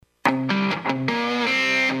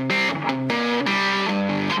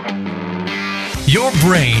Your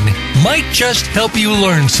brain might just help you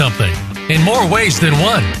learn something in more ways than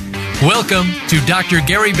one. Welcome to Dr.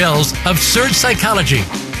 Gary Bell's Absurd Psychology.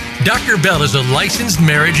 Dr. Bell is a licensed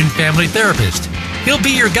marriage and family therapist. He'll be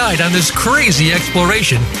your guide on this crazy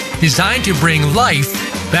exploration designed to bring life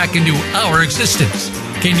back into our existence.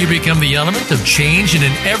 Can you become the element of change in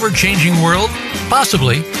an ever-changing world?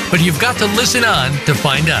 Possibly, but you've got to listen on to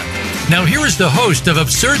find out. Now here is the host of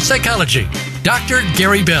Absurd Psychology, Dr.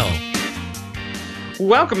 Gary Bell.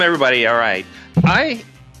 Welcome, everybody. All right. I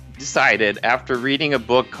decided after reading a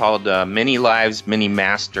book called Many Lives, Many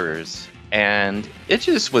Masters, and it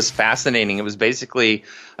just was fascinating. It was basically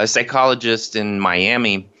a psychologist in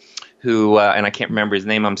Miami who, and I can't remember his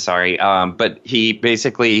name, I'm sorry, but he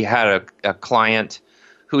basically had a client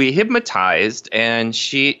who he hypnotized, and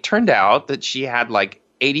she turned out that she had like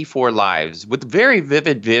 84 lives with very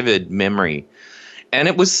vivid memory. And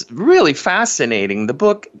it was really fascinating. The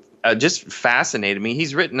book just fascinated me.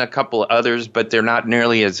 He's written a couple of others, but they're not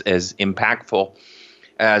nearly as impactful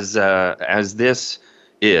as this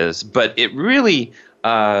is. But it really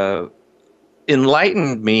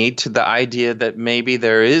enlightened me to the idea that maybe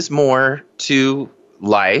there is more to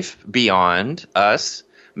life beyond us.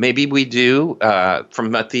 Maybe we do,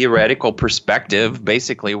 from a theoretical perspective.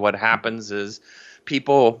 Basically, what happens is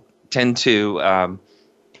people tend to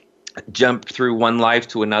jump through one life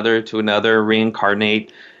to another,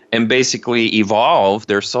 reincarnate, and basically evolve.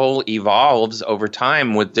 Their soul evolves over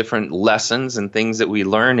time with different lessons and things that we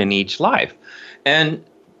learn in each life. And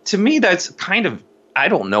to me, that's kind of, I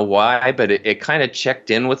don't know why, but it kind of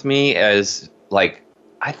checked in with me as like,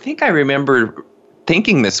 I think I remember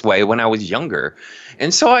thinking this way when I was younger.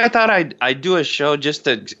 And so I thought I'd do a show just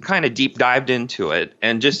to kind of deep dived into it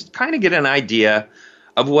and just kind of get an idea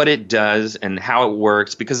of what it does and how it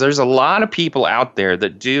works, because there's a lot of people out there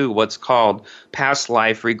that do what's called past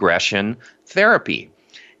life regression therapy.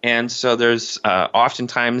 And so there's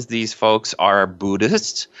oftentimes these folks are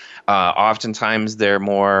Buddhists. Oftentimes they're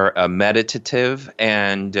more meditative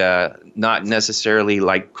and not necessarily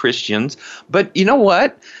like Christians. But you know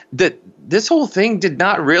what? This whole thing did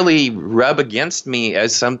not really rub against me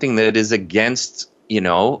as something that is against,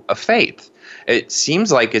 a faith. It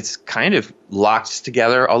seems like it's kind of locked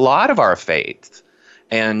together a lot of our faith.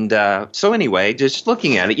 And so anyway, just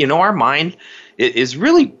looking at it, our mind is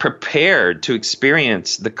really prepared to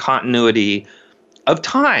experience the continuity of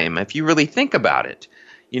time, if you really think about it.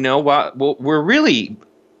 We're really,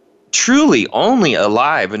 truly only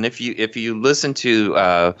alive. And if you listen to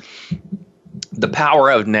The Power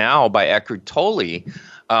of Now by Eckhart Tolle,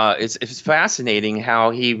 it's fascinating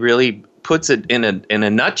how he really puts it in a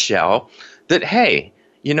nutshell that, hey,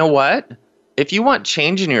 you know what? If you want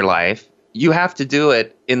change in your life, you have to do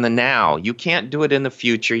it in the now. You can't do it in the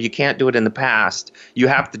future. You can't do it in the past. You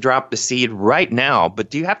have to drop the seed right now,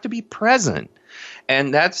 but you have to be present.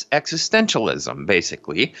 And that's existentialism,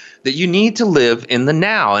 basically, that you need to live in the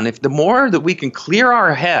now. And if the more that we can clear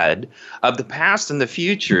our head of the past and the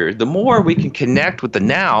future, the more we can connect with the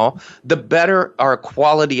now, the better our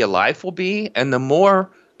quality of life will be, and the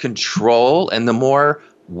more control and the more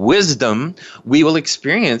wisdom we will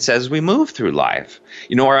experience as we move through life.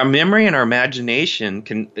 Our memory and our imagination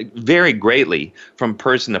can vary greatly from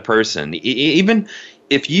person to person. Even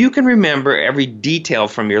if you can remember every detail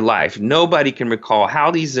from your life, nobody can recall how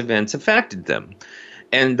these events affected them.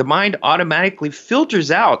 And the mind automatically filters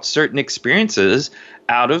out certain experiences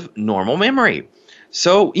out of normal memory.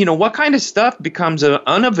 So, what kind of stuff becomes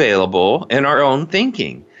unavailable in our own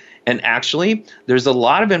thinking? And actually, there's a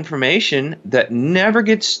lot of information that never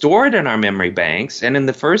gets stored in our memory banks and in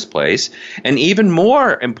the first place. And even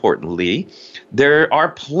more importantly, there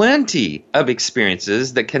are plenty of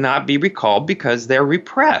experiences that cannot be recalled because they're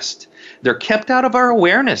repressed. They're kept out of our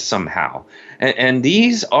awareness somehow. And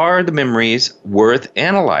these are the memories worth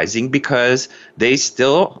analyzing because they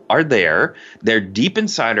still are there. They're deep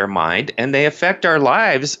inside our mind, and they affect our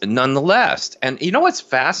lives nonetheless. And you know what's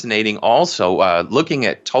fascinating also, looking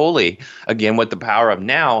at Tolle, again, with The Power of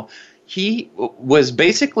Now, he was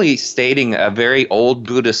basically stating a very old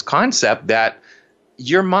Buddhist concept that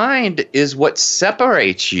your mind is what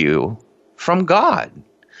separates you from God.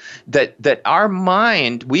 That our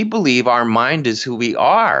mind, we believe our mind is who we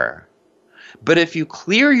are. But if you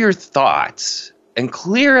clear your thoughts and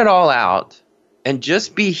clear it all out and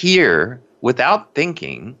just be here without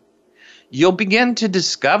thinking, you'll begin to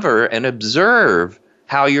discover and observe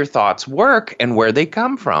how your thoughts work and where they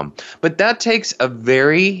come from. But that takes a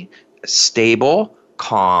very stable,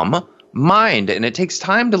 calm mind, and it takes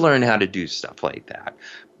time to learn how to do stuff like that.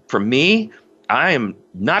 For me, I am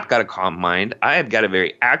not got a calm mind. I have got a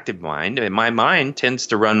very active mind, and my mind tends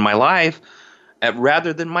to run my life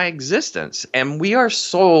rather than my existence. And we are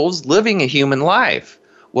souls living a human life.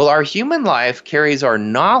 Well, our human life carries our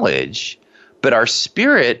knowledge, but our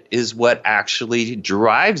spirit is what actually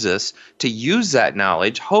drives us to use that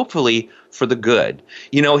knowledge, hopefully for the good.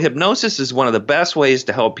 You know, hypnosis is one of the best ways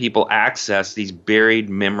to help people access these buried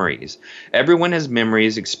memories. Everyone has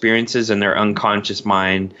memories, experiences in their unconscious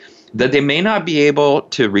mind that they may not be able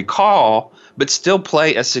to recall, but still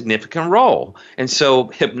play a significant role. And so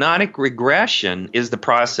hypnotic regression is the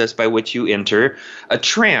process by which you enter a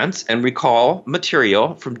trance and recall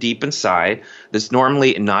material from deep inside that's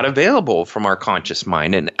normally not available from our conscious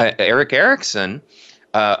mind. And Erik Erikson,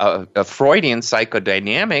 a Freudian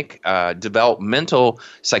psychodynamic developmental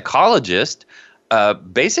psychologist,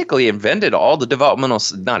 basically invented all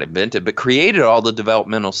the created all the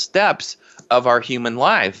developmental steps of our human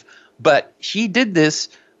life. But he did this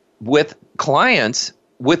with clients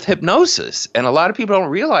with hypnosis. And a lot of people don't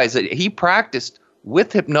realize that he practiced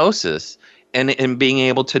with hypnosis and being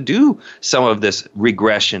able to do some of this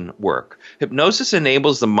regression work. Hypnosis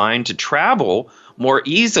enables the mind to travel more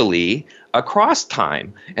easily across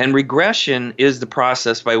time. And regression is the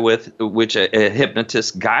process by which a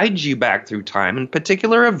hypnotist guides you back through time in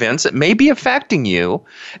particular events that may be affecting you,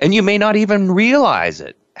 and you may not even realize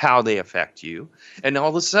it, how they affect you. And all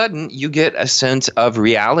of a sudden, you get a sense of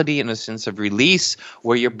reality and a sense of release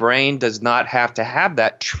where your brain does not have to have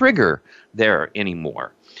that trigger there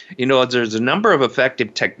anymore. You know, there's a number of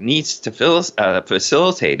effective techniques to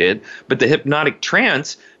facilitate it, but the hypnotic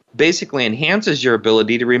trance basically enhances your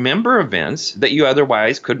ability to remember events that you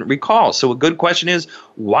otherwise couldn't recall. So a good question is,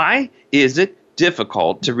 why is it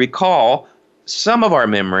difficult to recall some of our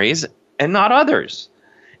memories and not others?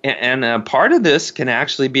 And part of this can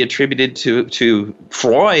actually be attributed to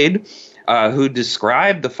Freud, who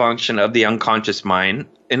described the function of the unconscious mind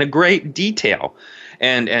in a great detail.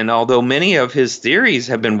 And although many of his theories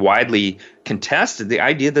have been widely contested, the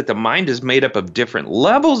idea that the mind is made up of different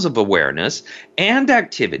levels of awareness and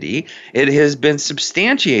activity, it has been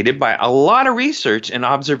substantiated by a lot of research and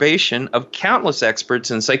observation of countless experts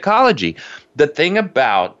in psychology. The thing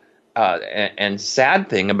about and sad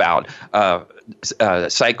thing about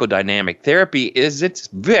psychodynamic therapy is it's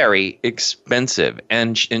very expensive,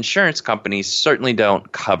 and insurance companies certainly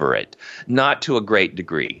don't cover it, not to a great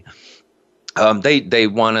degree. They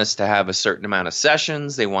want us to have a certain amount of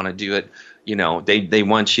sessions. They want to do it, you know, they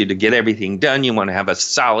want you to get everything done. You want to have a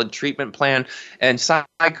solid treatment plan. And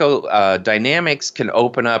psychodynamics can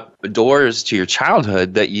open up doors to your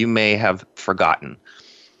childhood that you may have forgotten.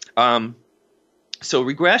 So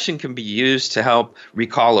regression can be used to help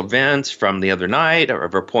recall events from the other night or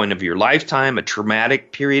of a point of your lifetime, a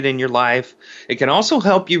traumatic period in your life. It can also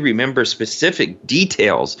help you remember specific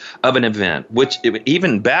details of an event, which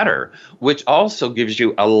even better, which also gives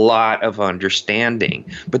you a lot of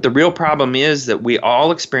understanding. But the real problem is that we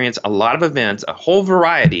all experience a lot of events, a whole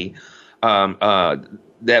variety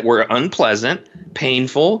that were unpleasant,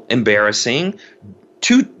 painful, embarrassing,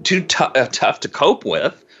 too tough to cope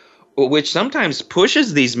with, which sometimes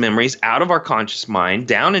pushes these memories out of our conscious mind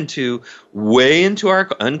down way into our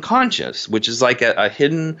unconscious, which is like a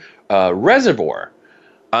hidden reservoir.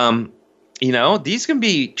 You know, these can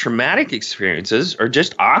be traumatic experiences or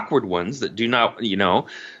just awkward ones that do not, you know,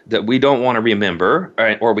 that we don't want to remember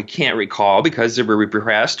or we can't recall because they were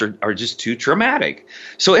repressed or are just too traumatic.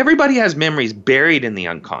 So everybody has memories buried in the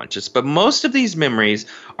unconscious, but most of these memories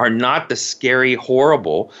are not the scary,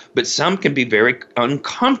 horrible, but some can be very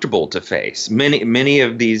uncomfortable to face. Many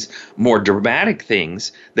of these more dramatic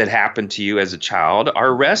things that happened to you as a child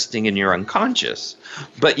are resting in your unconscious.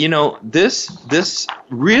 But, you know, this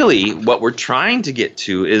really what we're trying to get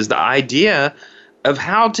to is the idea of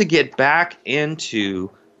how to get back into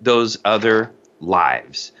those other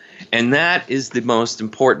lives. And that is the most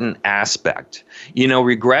important aspect. You know,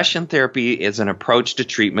 regression therapy is an approach to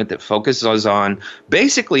treatment that focuses on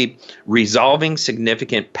basically resolving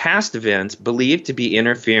significant past events believed to be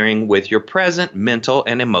interfering with your present mental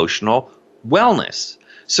and emotional wellness.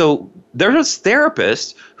 So there's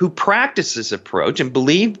therapists who practice this approach and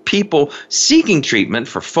believe people seeking treatment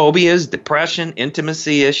for phobias, depression,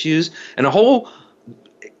 intimacy issues, and a whole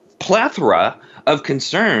plethora of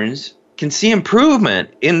concerns can see improvement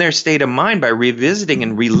in their state of mind by revisiting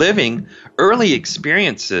and reliving early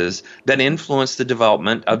experiences that influence the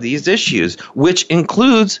development of these issues, which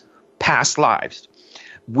includes past lives.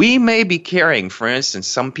 We may be carrying, for instance,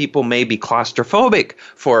 some people may be claustrophobic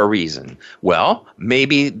for a reason. Well,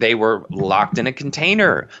 maybe they were locked in a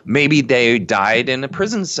container. Maybe they died in a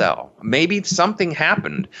prison cell. Maybe something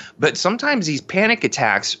happened. But sometimes these panic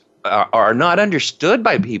attacks are not understood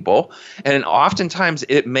by people, and oftentimes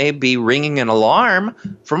it may be ringing an alarm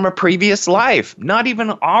from a previous life, not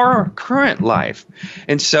even our current life.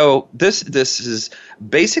 And so this is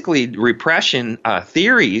basically repression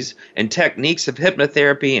theories and techniques of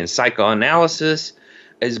hypnotherapy and psychoanalysis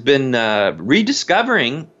has been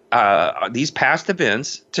rediscovering these past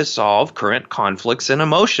events to solve current conflicts and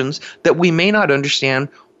emotions that we may not understand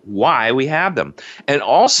why we have them. And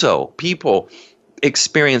also, people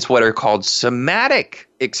experience what are called somatic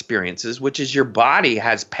experiences, which is your body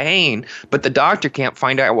has pain, but the doctor can't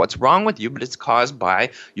find out what's wrong with you, but it's caused by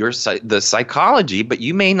the psychology. But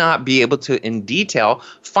you may not be able to, in detail,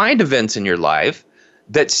 find events in your life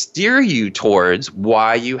that steer you towards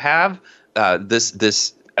why you have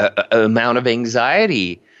this amount of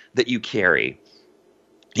anxiety that you carry.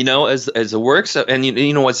 As it works, and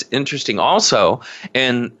you know what's interesting also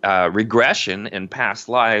in regression in past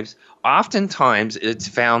lives, oftentimes it's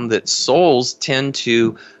found that souls tend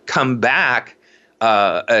to come back,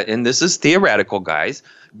 and this is theoretical, guys,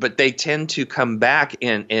 but they tend to come back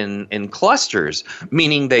in clusters,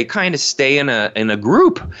 meaning they kind of stay in a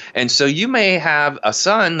group. And so you may have a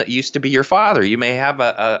son that used to be your father. You may have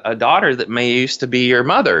a daughter that may used to be your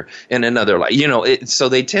mother in another life. So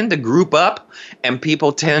they tend to group up, and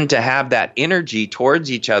people tend to have that energy towards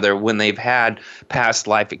each other when they've had past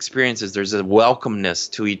life experiences. There's a welcomeness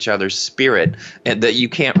to each other's spirit and that you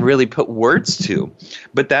can't really put words to,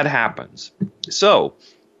 but that happens. So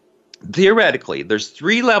theoretically, there's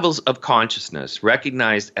 3 levels of consciousness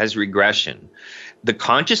recognized as regression. The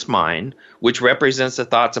conscious mind, which represents the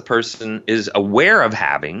thoughts a person is aware of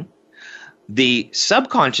having. The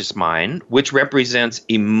subconscious mind, which represents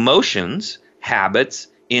emotions, habits,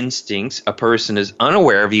 instincts a person is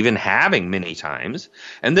unaware of even having many times.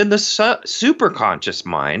 And then the superconscious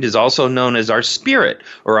mind is also known as our spirit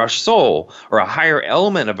or our soul or a higher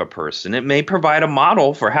element of a person. It may provide a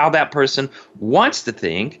model for how that person wants to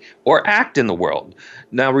think or act in the world.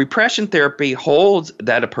 Now, repression therapy holds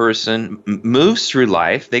that a person moves through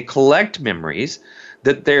life. They collect memories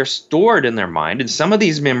that they're stored in their mind, and some of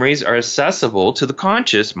these memories are accessible to the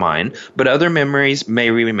conscious mind, but other memories may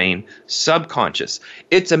remain subconscious.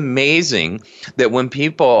 It's amazing that when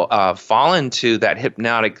people fall into that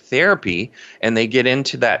hypnotic therapy and they get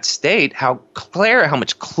into that state, how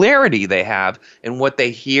much clarity they have in what they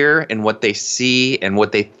hear and what they see and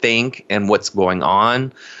what they think and what's going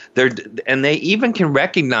on. And they even can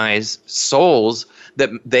recognize souls that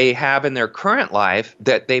they have in their current life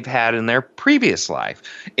that they've had in their previous life,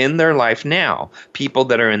 in their life now, people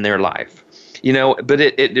that are in their life. But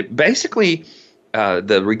it basically,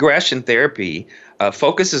 the regression therapy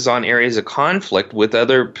focuses on areas of conflict with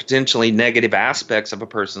other potentially negative aspects of a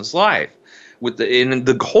person's life. And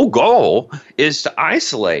the whole goal is to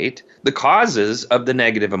isolate the causes of the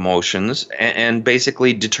negative emotions and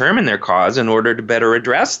basically determine their cause in order to better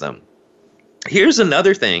address them. Here's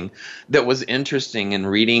another thing that was interesting in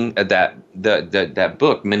reading that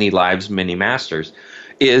book, Many Lives, Many Masters,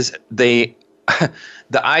 is the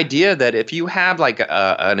idea that if you have like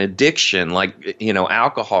an addiction, like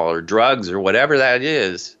alcohol or drugs or whatever that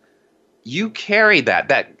is, you carry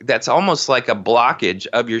that's almost like a blockage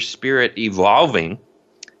of your spirit evolving.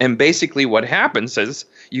 And basically what happens is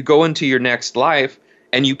you go into your next life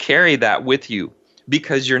and you carry that with you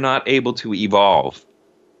because you're not able to evolve.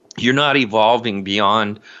 You're not evolving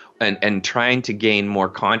beyond and trying to gain more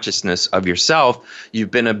consciousness of yourself.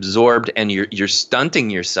 You've been absorbed and you're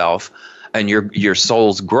stunting yourself and your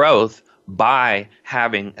soul's growth by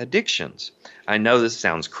having addictions. I know this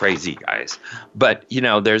sounds crazy, guys, but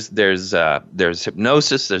there's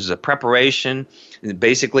hypnosis, there's a preparation.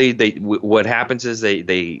 Basically, what happens is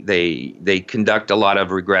they conduct a lot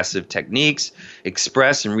of regressive techniques,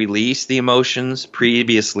 express and release the emotions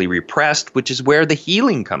previously repressed, which is where the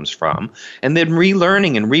healing comes from, and then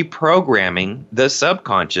relearning and reprogramming the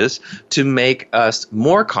subconscious to make us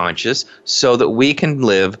more conscious so that we can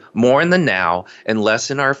live more in the now and less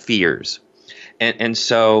in our fears. And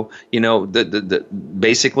so,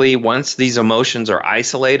 basically, once these emotions are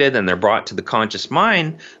isolated and they're brought to the conscious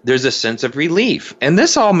mind, there's a sense of relief. And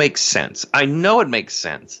this all makes sense. I know it makes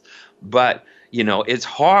sense. But, it's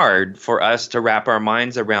hard for us to wrap our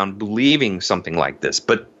minds around believing something like this.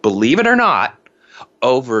 But believe it or not,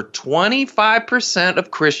 over 25% of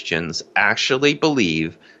Christians actually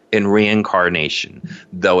believe in reincarnation,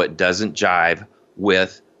 though it doesn't jive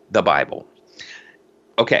with the Bible.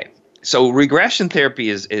 Okay. So regression therapy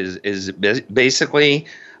is basically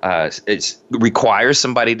it requires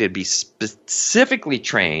somebody to be specifically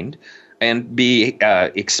trained and be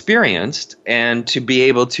experienced, and to be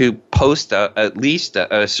able to post at least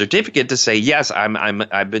a certificate to say, yes,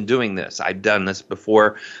 I've been doing this. I've done this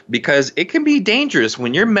before, because it can be dangerous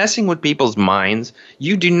when you're messing with people's minds.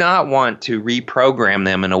 You do not want to reprogram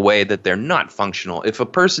them in a way that they're not functional. If a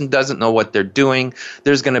person doesn't know what they're doing,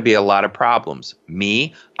 there's going to be a lot of problems.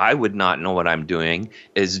 I would not know what I'm doing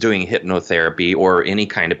is doing hypnotherapy or any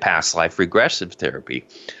kind of past life regressive therapy.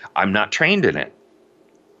 I'm not trained in it.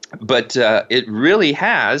 But it really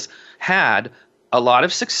has had a lot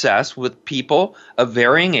of success with people of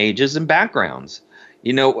varying ages and backgrounds.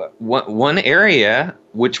 You know, one area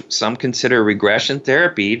which some consider regression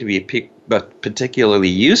therapy to be particularly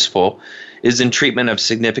useful is in treatment of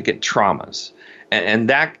significant traumas. And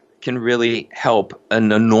that can really help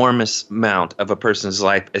an enormous amount of a person's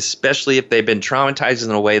life, especially if they've been traumatized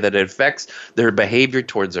in a way that it affects their behavior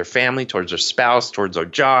towards their family, towards their spouse, towards their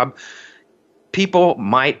job. People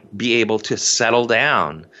might be able to settle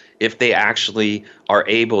down if they actually are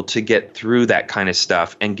able to get through that kind of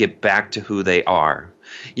stuff and get back to who they are.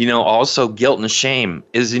 You know, also guilt and shame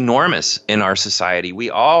is enormous in our society. We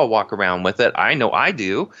all walk around with it. I know I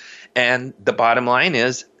do. And the bottom line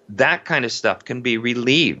is that kind of stuff can be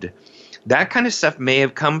relieved. That kind of stuff may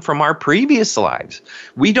have come from our previous lives.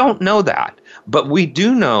 We don't know that. But we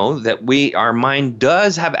do know that our mind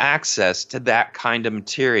does have access to that kind of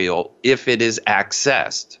material if it is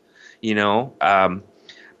accessed, you know. And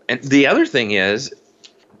the other thing is,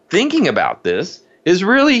 thinking about this is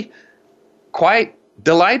really quite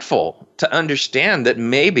delightful to understand that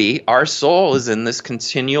maybe our soul is in this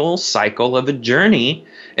continual cycle of a journey,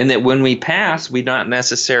 and that when we pass, we're not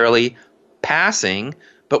necessarily passing,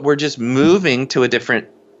 but we're just moving to a different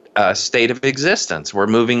state of existence. We're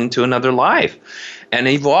moving into another life and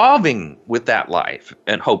evolving with that life,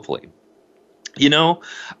 and hopefully, you know,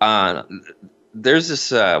 there's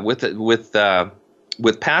this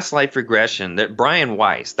with past life regression that Brian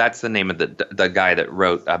Weiss, that's the name of the guy that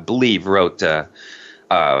wrote, I believe, wrote the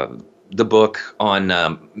book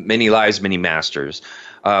on Many Lives, Many Masters.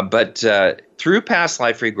 But through past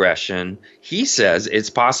life regression, he says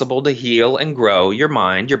it's possible to heal and grow your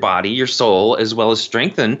mind, your body, your soul, as well as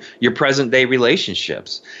strengthen your present-day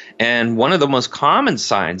relationships. And one of the most common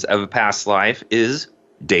signs of a past life is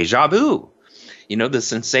déjà vu. You know, the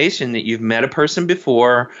sensation that you've met a person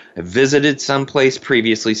before, visited someplace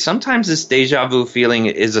previously. Sometimes this déjà vu feeling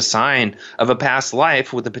is a sign of a past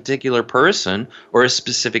life with a particular person or a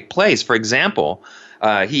specific place. For example,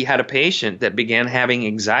 he had a patient that began having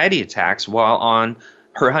anxiety attacks while on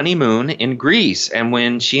her honeymoon in Greece. And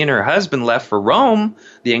when she and her husband left for Rome,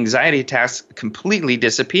 the anxiety attacks completely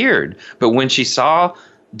disappeared. But when she saw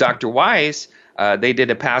Dr. Weiss, they did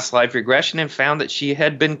a past life regression and found that she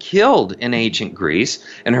had been killed in ancient Greece,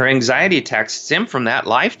 and her anxiety attacks stemmed from that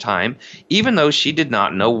lifetime, even though she did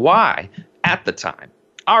not know why at the time.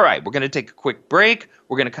 All right, we're going to take a quick break.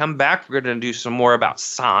 We're going to come back. We're going to do some more about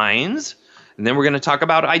signs, and then we're going to talk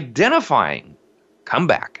about identifying. Come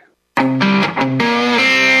back.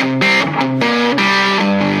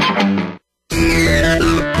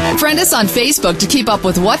 Friend us on Facebook to keep up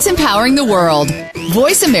with what's empowering the world.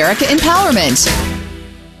 Voice America Empowerment.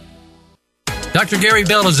 Dr. Gary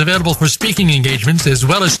Bell is available for speaking engagements as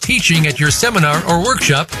well as teaching at your seminar or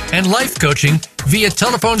workshop and life coaching via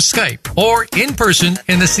telephone, Skype, or in person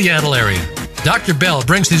in the Seattle area. Dr. Bell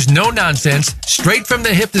brings his no-nonsense,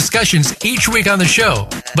 straight-from-the-hip discussions each week on the show,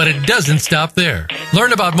 but it doesn't stop there.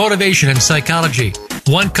 Learn about motivation and psychology,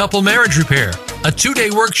 one-couple marriage repair, a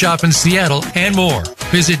 2-day workshop in Seattle, and more.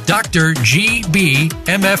 Visit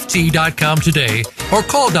drgbmft.com today or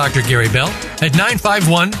call Dr. Gary Bell at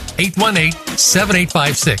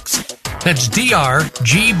 951-818-7856. That's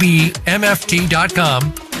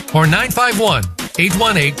drgbmft.com or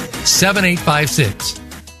 951-818-7856.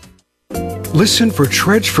 Listen for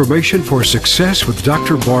Transformation for Success with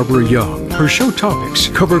Dr. Barbara Young. Her show topics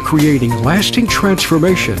cover creating lasting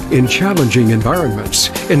transformation in challenging environments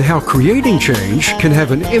and how creating change can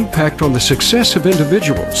have an impact on the success of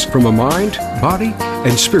individuals from a mind, body,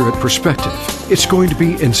 and spirit perspective. It's going to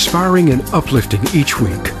be inspiring and uplifting each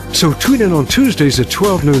week. So tune in on Tuesdays at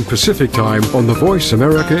 12 noon Pacific Time on the Voice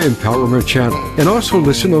America Empowerment Channel, and also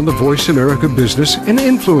listen on the Voice America Business and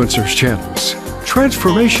Influencers channels.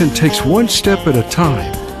 Transformation takes one step at a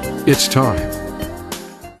time. It's time.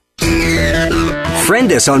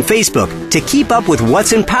 Friend us on Facebook to keep up with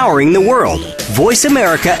what's empowering the world. Voice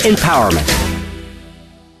America Empowerment.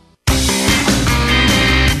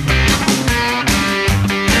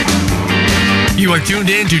 You are tuned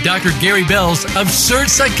in to Dr. Gary Bell's Absurd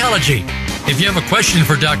Psychology. If you have a question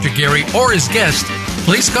for Dr. Gary or his guest,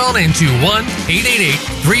 please call in to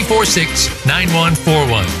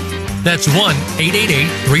 1-888-346-9141. That's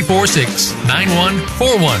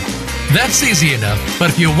 1-888-346-9141. That's easy enough, but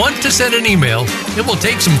if you want to send an email, it will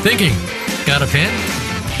take some thinking. Got a pen?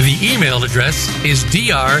 The email address is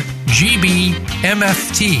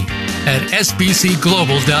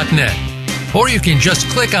drgbmft@sbcglobal.net. Or you can just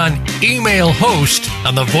click on Email Host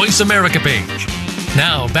on the Voice America page.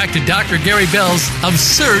 Now, back to Dr. Gary Bells of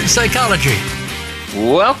Surge Psychology.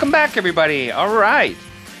 Welcome back, everybody. All right.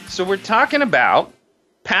 So we're talking about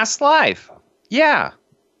past life. Yeah,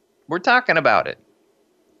 we're talking about it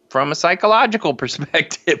from a psychological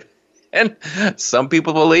perspective. And some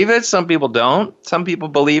people believe it, some people don't. Some people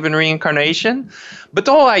believe in reincarnation. But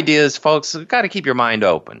the whole idea is, folks, you've got to keep your mind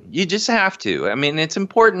open. You just have to. I mean, it's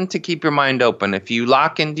important to keep your mind open. If you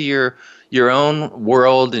lock into your own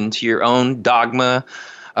world, into your own dogma,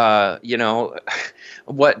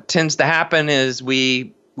 what tends to happen is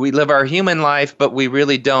we live our human life, but we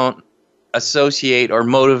really don't associate or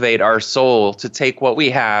motivate our soul to take what we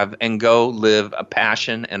have and go live a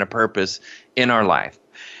passion and a purpose in our life.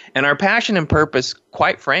 And our passion and purpose,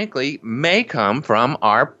 quite frankly, may come from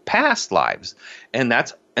our past lives. And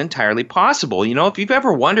that's entirely possible. You know, if you've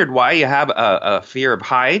ever wondered why you have a fear of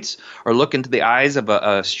heights or look into the eyes of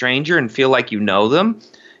a stranger and feel like you know them,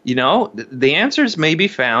 you know, the answers may be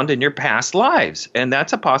found in your past lives. And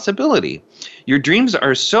that's a possibility. Your dreams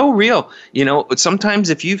are so real. You know, sometimes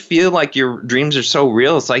if you feel like your dreams are so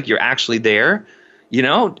real, it's like you're actually there. You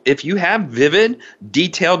know, if you have vivid,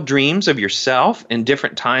 detailed dreams of yourself in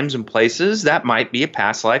different times and places, that might be a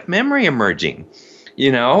past life memory emerging.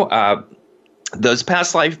 You know, those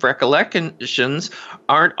past life recollections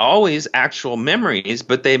aren't always actual memories,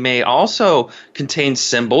 but they may also contain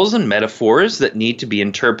symbols and metaphors that need to be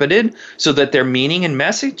interpreted so that their meaning and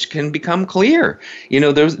message can become clear. You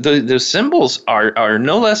know, those symbols are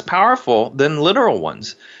no less powerful than literal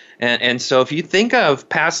ones. And so if you think of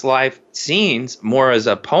past life scenes more as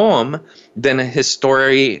a poem than a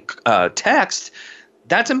historic text,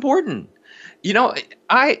 that's important. You know,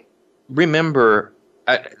 I remember,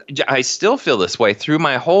 I still feel this way through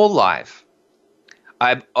my whole life.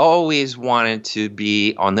 I've always wanted to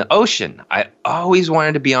be on the ocean. I always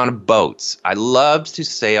wanted to be on boats. I love to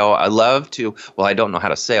sail. I don't know how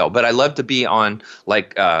to sail, but I love to be on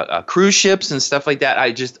like cruise ships and stuff like that.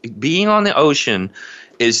 Being on the ocean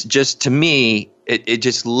is just, to me, it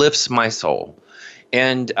just lifts my soul.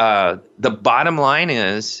 And the bottom line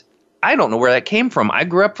is, I don't know where that came from. I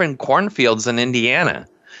grew up in cornfields in Indiana.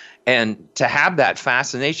 And to have that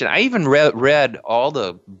fascination, I even read all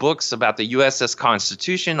the books about the USS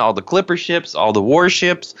Constitution, all the clipper ships, all the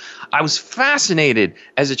warships. I was fascinated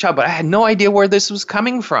as a child, but I had no idea where this was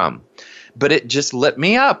coming from. But it just lit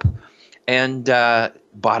me up. And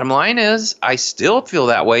bottom line is, I still feel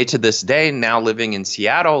that way to this day. Now living in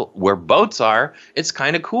Seattle, where boats are, it's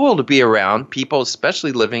kind of cool to be around people,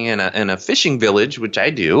 especially living in a fishing village, which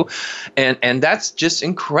I do, and that's just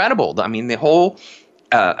incredible. I mean, the whole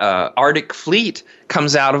Arctic fleet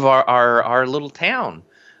comes out of our little town.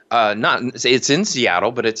 It's in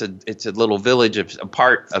Seattle, but it's a little village, a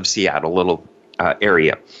part of Seattle, little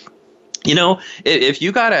area. You know, if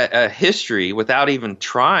you got a history without even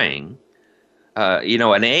trying.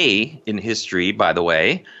 An A in history, by the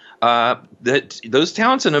way, that those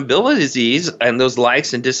talents and abilities and those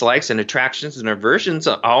likes and dislikes and attractions and aversions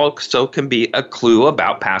also can be a clue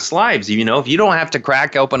about past lives. You know, if you don't have to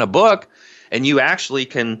crack open a book and you actually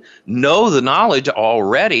can know the knowledge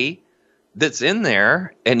already that's in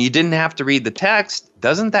there and you didn't have to read the text,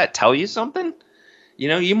 doesn't that tell you something? You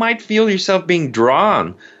know, you might feel yourself being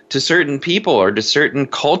drawn to certain people or to certain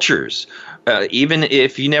cultures. Even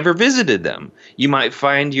if you never visited them, you might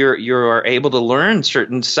find you're able to learn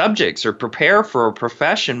certain subjects or prepare for a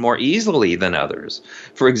profession more easily than others.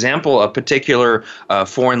 For example, a particular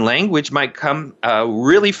foreign language might come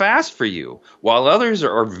really fast for you, while others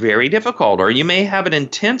are very difficult. Or you may have an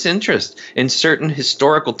intense interest in certain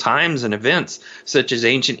historical times and events, such as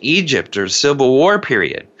ancient Egypt or Civil War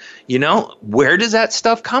period. You know, where does that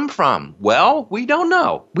stuff come from? Well, we don't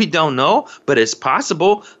know. We don't know, but it's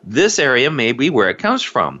possible this area may be where it comes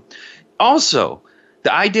from. Also,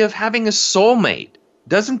 the idea of having a soulmate,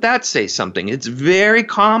 doesn't that say something? It's very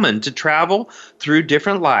common to travel through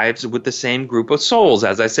different lives with the same group of souls,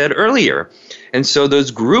 as I said earlier. And so those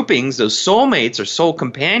groupings, those soulmates or soul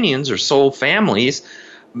companions or soul families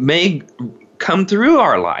may come through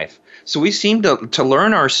our life. So we seem to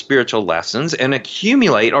learn our spiritual lessons and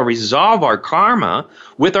accumulate or resolve our karma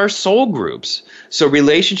with our soul groups. So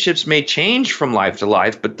relationships may change from life to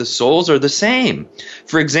life, but the souls are the same.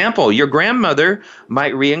 For example, your grandmother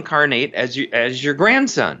might reincarnate as your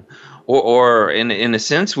grandson. Or in a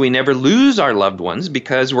sense, we never lose our loved ones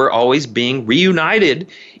because we're always being reunited,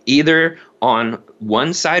 either on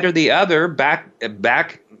one side or the other,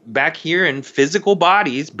 back here in physical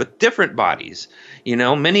bodies, but different bodies. You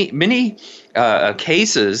know, many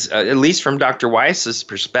cases, at least from Dr. Weiss's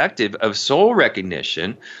perspective of soul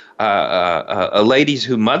recognition, a lady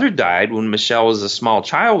whose mother died when Michelle was a small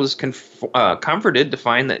child was comforted to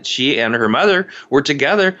find that she and her mother were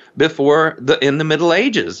together in the Middle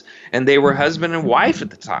Ages, and they were husband and wife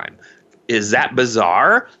at the time. Is that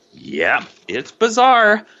bizarre? Yeah, it's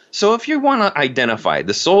bizarre. So if you want to identify,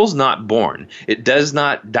 the soul's not born. It does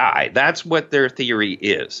not die. That's what their theory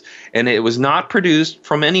is. And it was not produced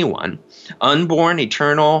from anyone. Unborn,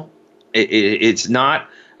 eternal, it's not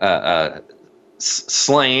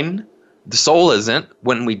slain. The soul isn't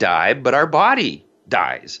when we die, but our body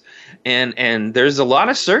dies. And there's a lot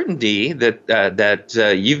of certainty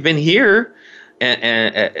that you've been here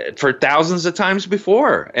and for thousands of times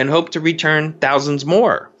before and hope to return thousands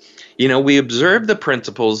more. You know, we observe the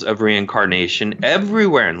principles of reincarnation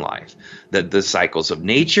everywhere in life, the cycles of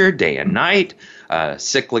nature, day and night,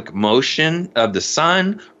 cyclic motion of the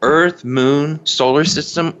sun, earth, moon, solar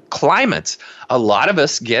system, climates. A lot of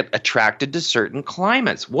us get attracted to certain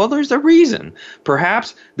climates. Well, there's a reason.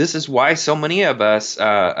 Perhaps this is why so many of us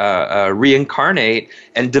reincarnate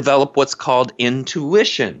and develop what's called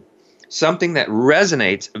intuition, something that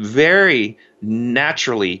resonates very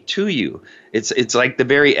naturally to you. It's like the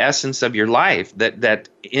very essence of your life, that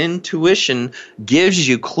intuition gives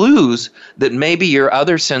you clues that maybe your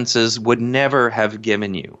other senses would never have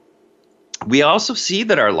given you. We also see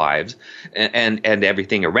that our lives and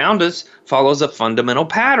everything around us follows a fundamental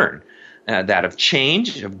pattern, that of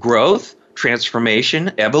change, of growth,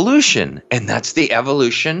 transformation, evolution. And that's the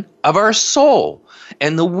evolution of our soul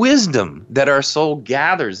and the wisdom that our soul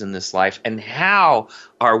gathers in this life, and how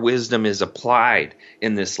our wisdom is applied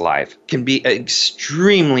in this life can be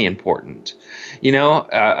extremely important. You know,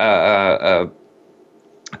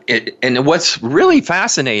 and what's really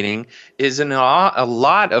fascinating is in a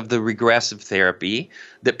lot of the regressive therapy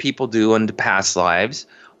that people do in the past lives,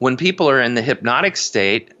 when people are in the hypnotic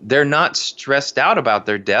state, they're not stressed out about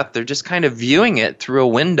their death. They're just kind of viewing it through a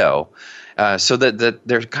window, so that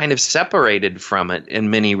they're kind of separated from it in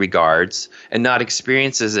many regards and not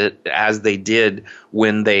experiences it as they did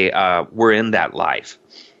when they were in that life.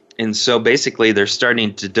 And so basically they're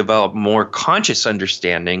starting to develop more conscious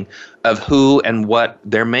understanding of who and what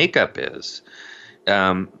their makeup is.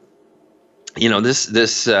 You know,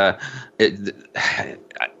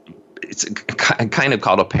 it's kind of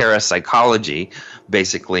called a parapsychology,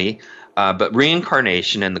 basically. But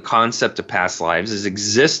reincarnation and the concept of past lives has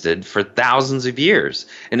existed for thousands of years.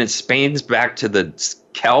 And it spans back to the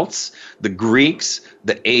Celts, the Greeks,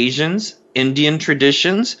 the Asians, Indian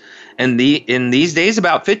traditions. And in these days,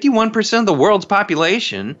 about 51% of the world's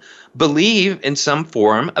population believe in some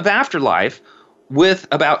form of afterlife, with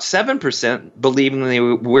about 7% believing they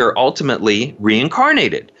were ultimately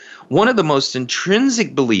reincarnated. One of the most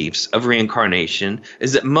intrinsic beliefs of reincarnation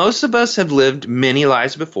is that most of us have lived many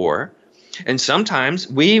lives before, and sometimes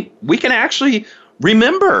we can actually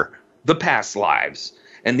remember the past lives.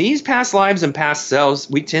 And these past lives and past selves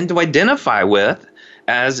we tend to identify with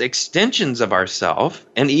as extensions of ourself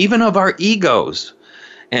and even of our egos.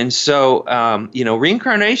 And so, you know,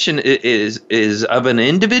 reincarnation is of an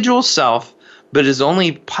individual self, but is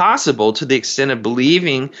only possible to the extent of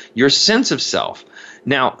believing your sense of self.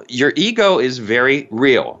 Now, your ego is very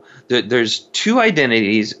real. There's two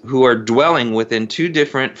identities who are dwelling within two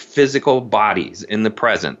different physical bodies in the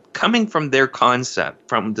present, coming from their concept,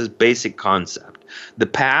 from this basic concept. The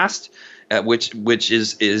past, which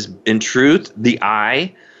is in truth the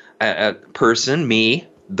I person, me,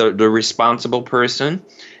 the responsible person,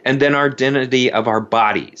 and then our identity of our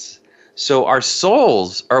bodies. So our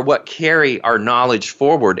souls are what carry our knowledge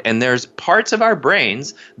forward, and there's parts of our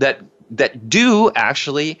brains that do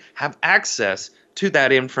actually have access to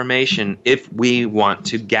that information if we want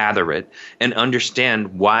to gather it and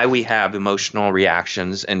understand why we have emotional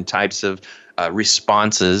reactions and types of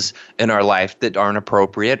responses in our life that aren't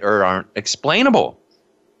appropriate or aren't explainable.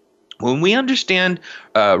 When we understand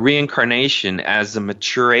reincarnation as a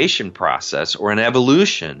maturation process or an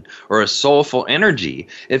evolution or a soulful energy,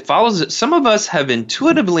 it follows that some of us have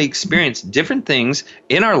intuitively experienced different things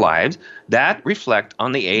in our lives that reflect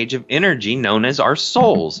on the age of energy known as our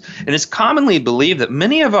souls. And it's commonly believed that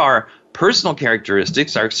many of our personal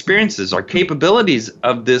characteristics, our experiences, our capabilities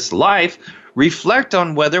of this life reflect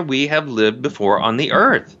on whether we have lived before on the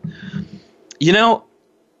earth. You know,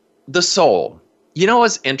 the soul. You know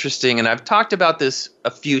what's interesting, and I've talked about this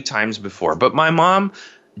a few times before, but my mom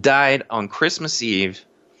died on Christmas Eve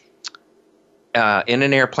in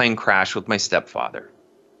an airplane crash with my stepfather.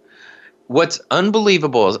 What's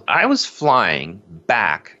unbelievable is I was flying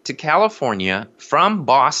back to California from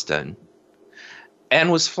Boston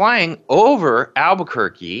and was flying over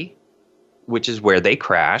Albuquerque, which is where they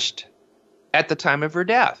crashed, at the time of her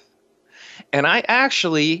death. And I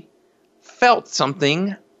actually felt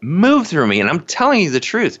something move through me. And I'm telling you the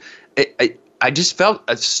truth. I just felt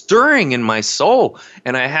a stirring in my soul.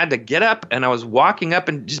 And I had to get up, and I was walking up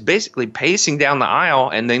and just basically pacing down the aisle.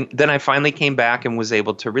 And then I finally came back and was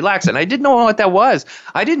able to relax. And I didn't know what that was.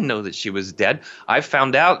 I didn't know that she was dead. I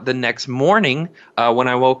found out the next morning when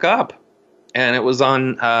I woke up, and it was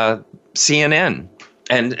on CNN.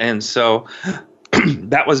 And so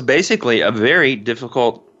that was basically a very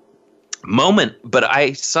difficult moment, but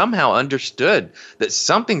I somehow understood that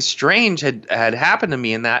something strange had happened to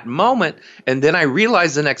me in that moment, and then I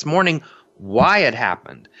realized the next morning why it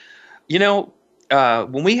happened. You know,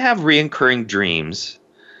 when we have reoccurring dreams,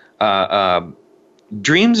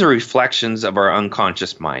 dreams are reflections of our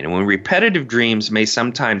unconscious mind, and when repetitive dreams may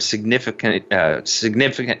sometimes signify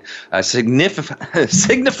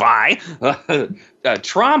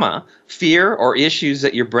trauma, fear, or issues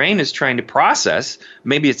that your brain is trying to process,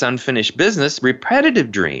 maybe it's unfinished business,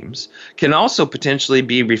 repetitive dreams can also potentially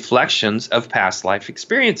be reflections of past life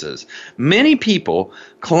experiences. Many people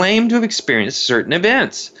claim to have experienced certain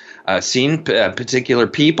events, seen particular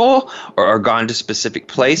people, or gone to specific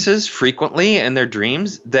places frequently in their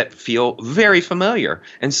dreams that feel very familiar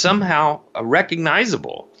and somehow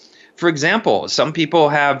recognizable. For example, some people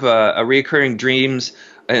have recurring dreams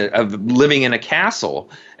of living in a castle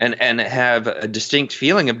and have a distinct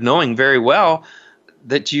feeling of knowing very well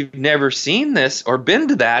that you've never seen this or been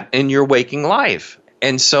to that in your waking life.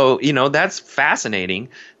 And so, you know, that's fascinating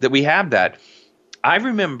that we have that. I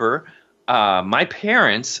remember my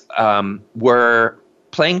parents were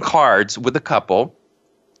playing cards with a couple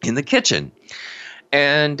in the kitchen.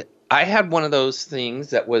 And I had one of those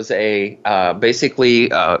things that was basically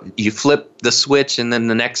you flip the switch and then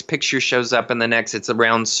the next picture shows up, and the next it's a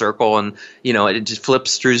round circle, and you know it just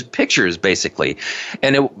flips through pictures basically.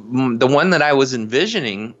 And the one that I was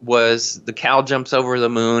envisioning was the cow jumps over the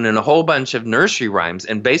moon and a whole bunch of nursery rhymes.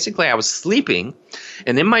 And basically I was sleeping,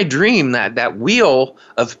 and in my dream that wheel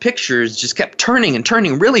of pictures just kept turning and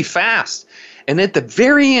turning really fast. And at the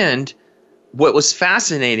very end, what was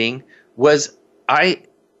fascinating was I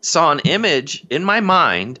saw an image in my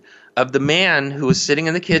mind of the man who was sitting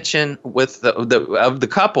in the kitchen with the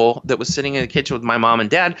couple that was sitting in the kitchen with my mom and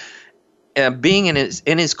dad, being in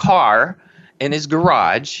his car in his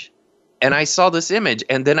garage, and I saw this image,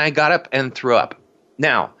 and then I got up and threw up.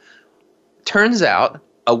 Now, turns out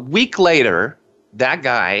a week later, that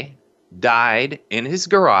guy died in his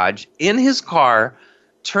garage in his car,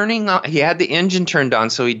 turning on. He had the engine turned on,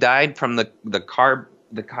 so he died from the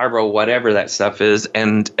carbo, whatever that stuff is,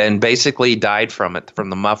 and basically died from it, from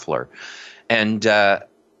the muffler. And,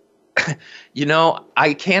 you know,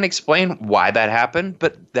 I can't explain why that happened,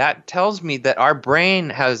 but that tells me that our brain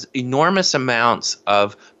has enormous amounts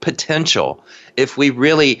of potential if we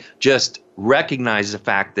really just recognize the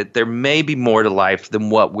fact that there may be more to life than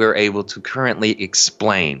what we're able to currently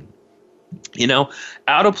explain. You know,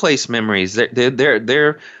 out-of-place memories,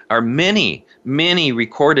 there are many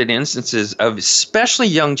recorded instances of especially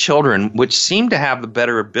young children which seem to have a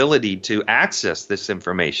better ability to access this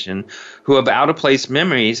information, who have out-of-place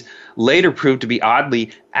memories later proved to be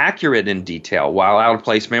oddly accurate in detail. While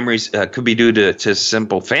out-of-place memories could be due to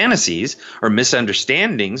simple fantasies or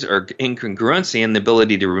misunderstandings or incongruency in the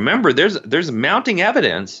ability to remember, there's mounting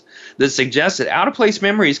evidence that suggests that out-of-place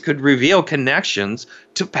memories could reveal connections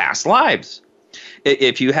to past lives.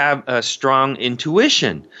 If you have a strong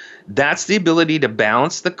intuition, that's the ability to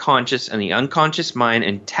balance the conscious and the unconscious mind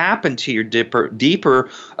and tap into your deeper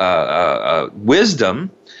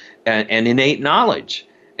wisdom and innate knowledge.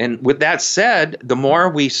 And with that said, the more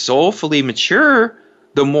we soulfully mature,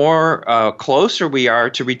 the more closer we are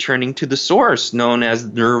to returning to the source, known as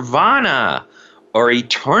nirvana or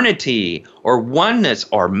eternity or oneness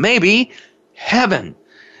or maybe heaven.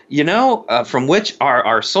 You know, from which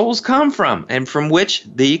our souls come from, and from which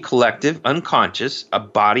the collective unconscious, a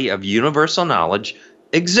body of universal knowledge,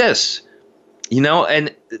 exists. You know,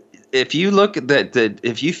 and if you look at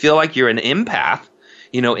if you feel like you're an empath,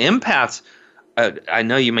 you know, empaths, I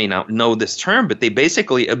know you may not know this term, but they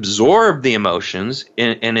basically absorb the emotions,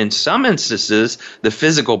 and in some instances, the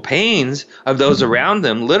physical pains of those around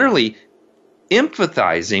them, literally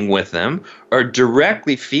empathizing with them or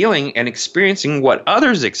directly feeling and experiencing what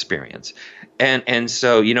others experience. And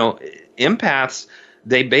so, empaths,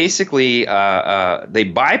 they basically they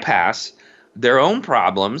bypass their own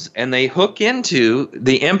problems and they hook into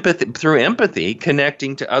the empathy through empathy,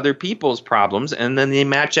 connecting to other people's problems, and then they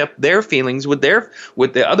match up their feelings with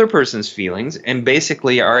the other person's feelings, and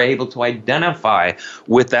basically are able to identify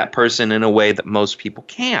with that person in a way that most people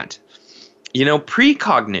can't.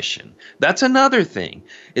 Precognition, that's another thing.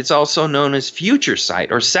 It's also known as future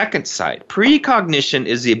sight or second sight. Precognition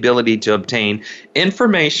is the ability to obtain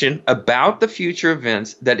information about the future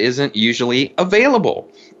events that isn't usually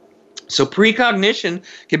available. So precognition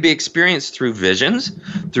can be experienced through visions,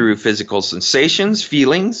 through physical sensations,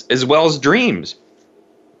 feelings, as well as dreams.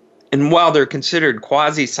 And while they're considered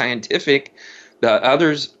quasi-scientific, the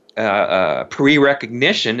others'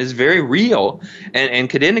 pre-recognition is very real and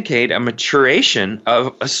could indicate a maturation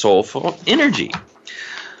of a soulful energy.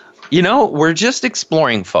 We're just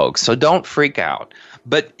exploring, folks, so don't freak out.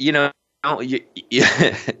 But, there's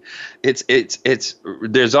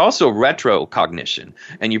also retrocognition,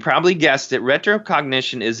 and you probably guessed it.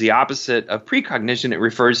 Retrocognition is the opposite of precognition. It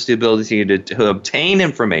refers to the ability to obtain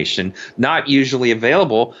information not usually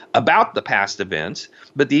available about the past events,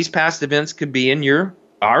 but these past events could be in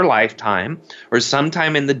our lifetime or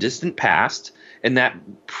sometime in the distant past. And that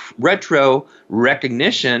retro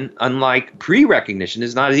recognition, unlike pre-recognition,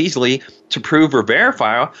 is not easily to prove or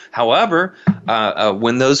verify. However,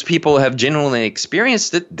 when those people have genuinely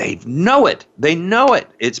experienced it, they know it. They know it.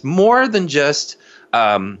 It's more than just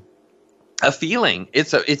a feeling.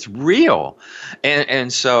 It's real.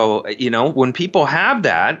 And so, when people have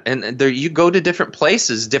that, and you go to different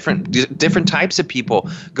places, different types of people,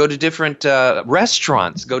 go to different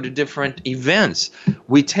restaurants, go to different events,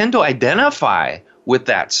 we tend to identify with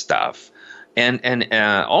that stuff. And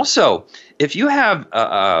also, if you have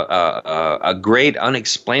a great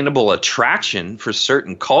unexplainable attraction for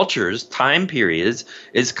certain cultures, time periods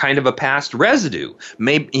is kind of a past residue.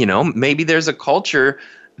 Maybe there's a culture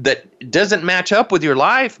that doesn't match up with your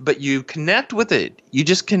life, but you connect with it. You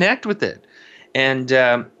just connect with it. And,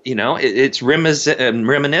 it's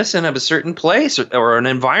reminiscent of a certain place or an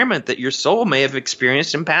environment that your soul may have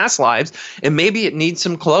experienced in past lives, and maybe it needs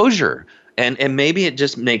some closure. And maybe it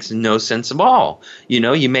just makes no sense at all.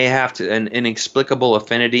 You may have an inexplicable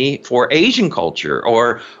affinity for Asian culture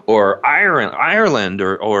or Ireland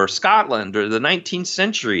or Scotland or the 19th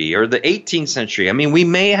century or the 18th century. I mean, we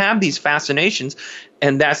may have these fascinations,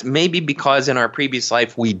 and that's maybe because in our previous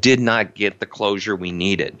life we did not get the closure we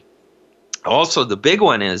needed. Also, the big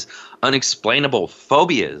one is unexplainable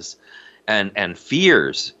phobias and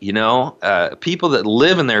fears. People that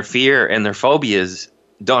live in their fear and their phobias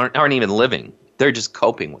aren't even living. They're just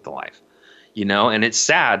coping with the life, and it's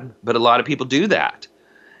sad, but a lot of people do that.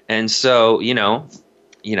 And so, the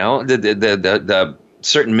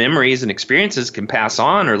certain memories and experiences can pass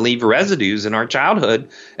on or leave residues in our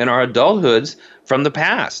childhood and our adulthoods from the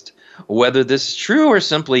past. Whether this is true or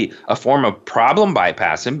simply a form of problem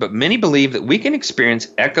bypassing, but many believe that we can experience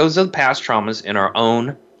echoes of past traumas in our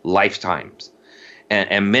own lifetimes.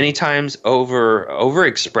 And many times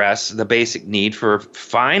overexpress the basic need for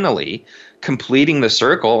finally completing the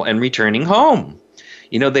circle and returning home.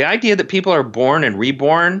 The idea that people are born and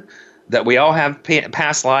reborn, that we all have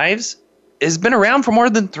past lives, has been around for more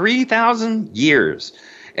than 3,000 years.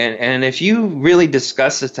 And if you really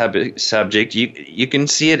discuss this type of subject, you can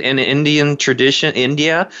see it in Indian tradition,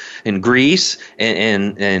 India, in Greece,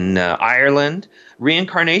 in Ireland.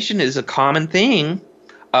 Reincarnation is a common thing.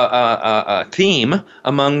 A theme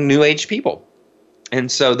among New Age people. And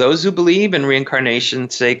so those who believe in reincarnation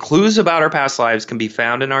say clues about our past lives can be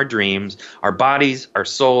found in our dreams, our bodies, our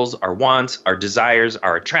souls, our wants, our desires,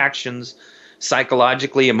 our attractions,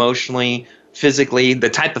 psychologically, emotionally, physically, the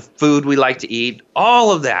type of food we like to eat.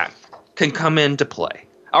 All of that can come into play.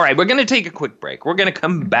 All right, we're going to take a quick break. We're going to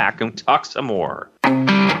come back and talk some more.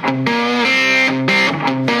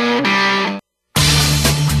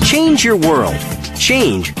 Change your world.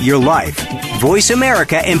 Change your life.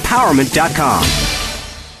 VoiceAmericaEmpowerment.com.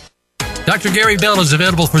 Dr. Gary Bell is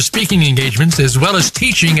available for speaking engagements as well as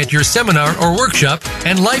teaching at your seminar or workshop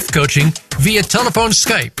and life coaching via telephone,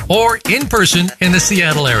 Skype, or in person in the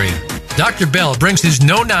Seattle area. Dr. Bell brings his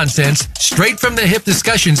no-nonsense, straight-from-the-hip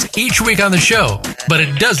discussions each week on the show, but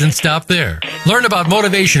it doesn't stop there. Learn about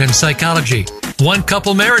motivation and psychology,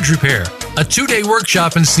 one-couple marriage repair, a 2-day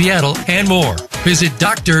workshop in Seattle, and more. Visit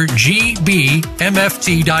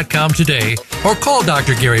drgbmft.com today or call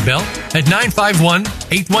Dr. Gary Bell at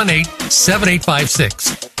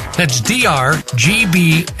 951-818-7856. That's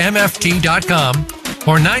drgbmft.com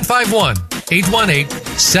or 951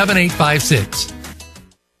 818-7856.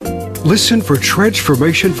 Listen for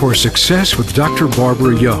Transformation for Success with Dr.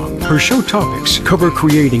 Barbara Young. Her show topics cover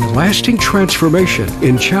creating lasting transformation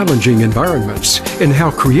in challenging environments and how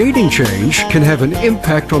creating change can have an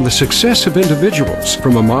impact on the success of individuals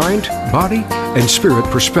from a mind, body, and spirit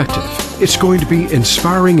perspective. It's going to be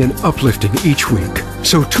inspiring and uplifting each week.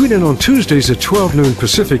 So tune in on Tuesdays at 12 noon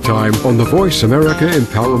Pacific Time on the Voice America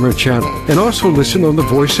Empowerment Channel, and also listen on the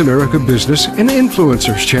Voice America Business and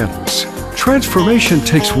Influencers channels. Transformation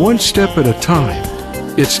takes one step at a time.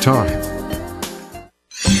 It's time.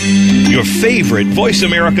 Your favorite Voice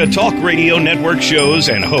America Talk Radio Network shows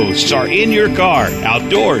and hosts are in your car,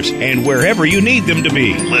 outdoors, and wherever you need them to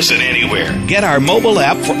be. Listen anywhere. Get our mobile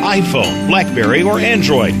app for iPhone, BlackBerry, or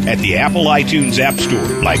Android at the Apple iTunes App Store,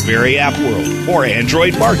 BlackBerry App World, or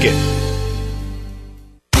Android Market.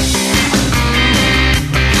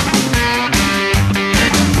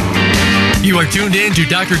 You are tuned in to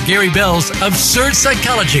Dr. Gary Bell's Absurd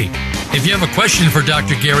Psychology. If you have a question for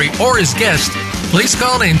Dr. Gary or his guest, please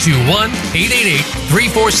call in to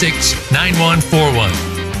 1-888-346-9141.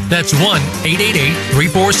 That's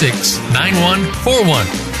 1-888-346-9141.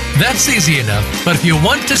 That's easy enough, but if you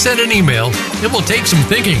want to send an email, it will take some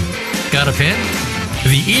thinking. Got a pen?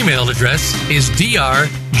 The email address is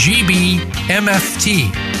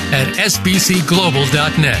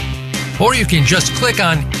drgbmft@sbcglobal.net. Or you can just click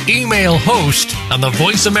on Email Host on the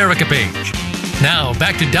Voice America page. Now,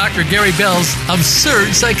 back to Dr. Gary Bell's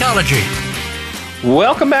Absurd Psychology.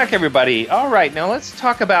 Welcome back, everybody. All right, now let's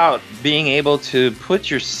talk about being able to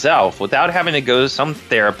put yourself, without having to go to some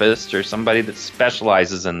therapist or somebody that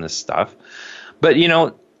specializes in this stuff, but,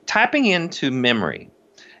 tapping into memory.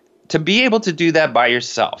 To be able to do that by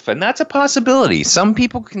yourself. And that's a possibility. Some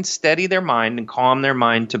people can steady their mind and calm their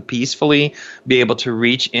mind to peacefully be able to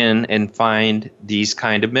reach in and find these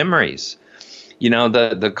kind of memories.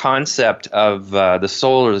 The concept of the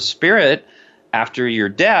soul or the spirit after your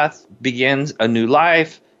death begins a new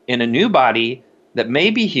life in a new body that may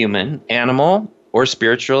be human, animal, or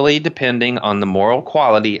spiritually, depending on the moral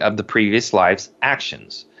quality of the previous life's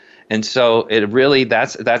actions. And so it really,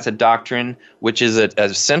 that's a doctrine which is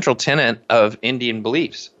a central tenet of Indian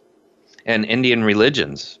beliefs and Indian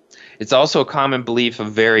religions. It's also a common belief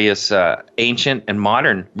of various ancient and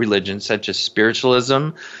modern religions, such as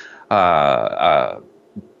spiritualism,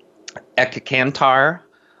 Ekakantar.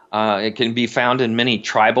 It can be found in many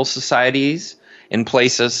tribal societies in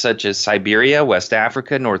places such as Siberia, West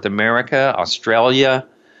Africa, North America, Australia.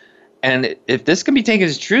 And if this can be taken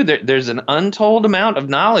as true, there's an untold amount of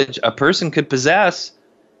knowledge a person could possess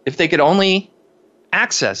if they could only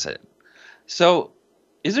access it. So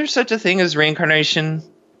is there such a thing as reincarnation?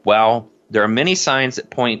 Well, there are many signs that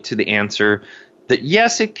point to the answer that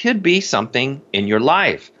yes, it could be something in your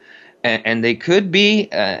life. And they could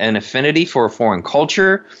be an affinity for a foreign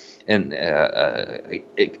culture and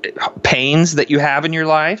pains that you have in your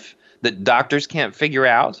life that doctors can't figure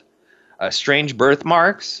out, strange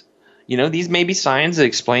birthmarks. These may be signs that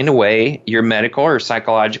explain away your medical or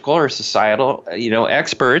psychological or societal,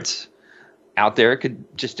 experts out there could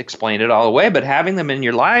just explain it all away. But having them in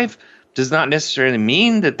your life does not necessarily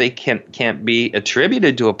mean that they can't be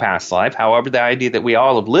attributed to a past life. However, the idea that we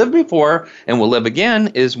all have lived before and will live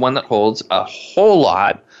again is one that holds a whole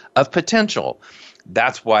lot of potential.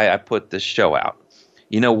 That's why I put this show out.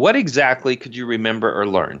 What exactly could you remember or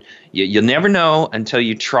learn? You'll never know until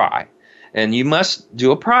you try. And you must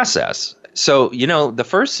do a process. So, the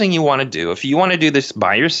first thing you want to do, if you want to do this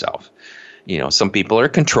by yourself, some people are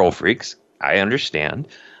control freaks. I understand.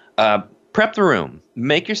 Prep the room.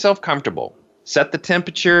 Make yourself comfortable. Set the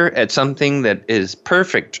temperature at something that is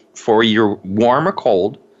perfect for your warm or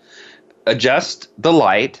cold. Adjust the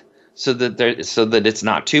light so that it's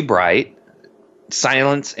not too bright.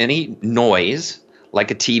 Silence any noise like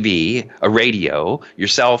a TV, a radio, your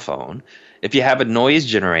cell phone. If you have a noise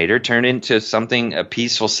generator, turn it into a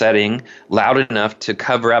peaceful setting, loud enough to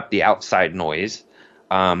cover up the outside noise,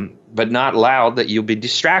 but not loud that you'll be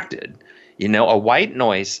distracted. A white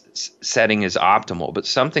noise setting is optimal, but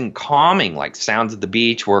something calming like sounds of the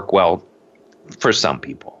beach work well for some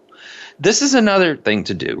people. This is another thing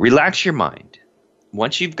to do. Relax your mind.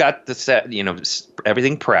 Once you've got the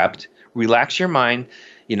everything prepped, relax your mind.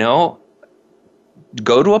 Go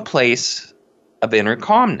to a place of inner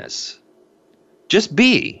calmness. Just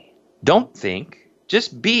be. Don't think.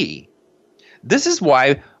 Just be. This is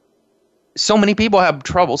why so many people have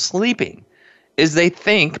trouble sleeping, is they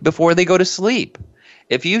think before they go to sleep.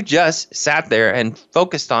 If you just sat there and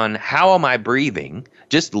focused on how am I breathing,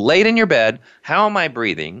 just laid in your bed, how am I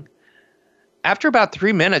breathing? After about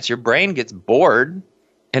 3 minutes, your brain gets bored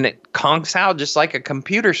and it conks out just like a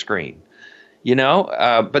computer screen.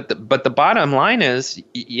 But the bottom line is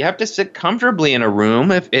you have to sit comfortably in a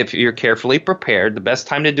room if you're carefully prepared. The best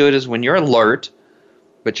time to do it is when you're alert,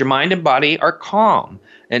 but your mind and body are calm.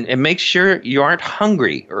 And make sure you aren't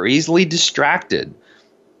hungry or easily distracted,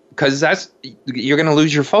 because you're going to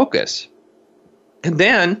lose your focus. And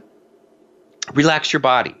then relax your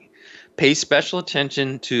body. Pay special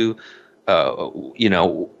attention to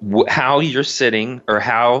how you're sitting or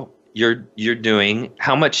how you're doing,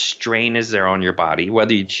 how much strain is there on your body,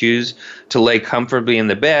 whether you choose to lay comfortably in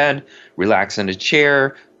the bed, relax in a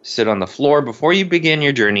chair, sit on the floor. Before you begin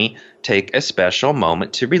your journey, take a special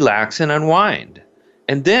moment to relax and unwind.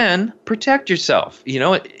 And then protect yourself.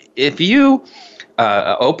 If you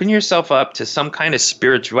open yourself up to some kind of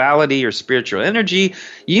spirituality or spiritual energy,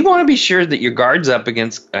 you want to be sure that your guard's up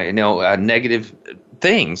against negative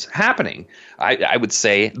things happening. I would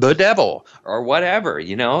say the devil or whatever.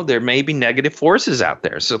 There may be negative forces out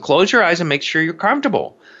there. So close your eyes and make sure you're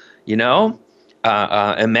comfortable. Imagine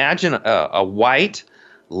a white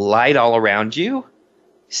light all around you.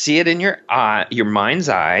 See it in your mind's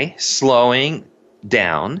eye, slowing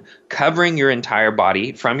down, covering your entire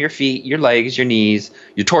body from your feet, your legs, your knees,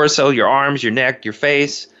 your torso, your arms, your neck, your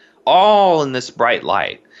face, all in this bright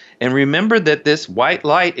light. And remember that this white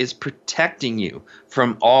light is protecting you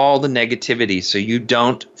from all the negativity so you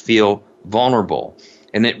don't feel vulnerable.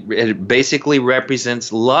 And it basically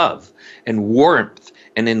represents love and warmth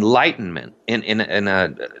and enlightenment in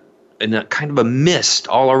a kind of a mist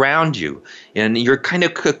all around you. And you're kind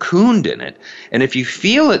of cocooned in it. And if you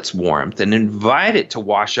feel its warmth and invite it to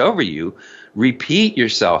wash over you, repeat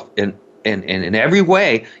yourself in every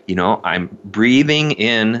way, I'm breathing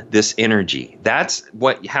in this energy. That's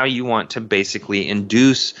how you want to basically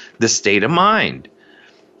induce the state of mind.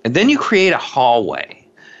 And then you create a hallway.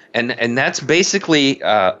 And that's basically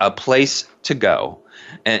a place to go.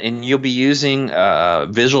 And you'll be using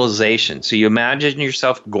visualization. So you imagine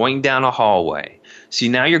yourself going down a hallway. So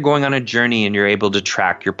now you're going on a journey and you're able to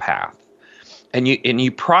track your path. And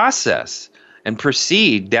you process and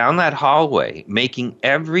proceed down that hallway, making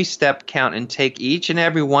every step count and take each and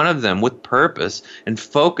every one of them with purpose and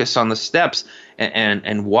focus on the steps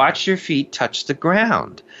and watch your feet touch the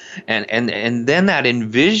ground. And then that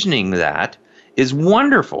envisioning that is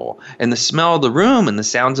wonderful. And the smell of the room and the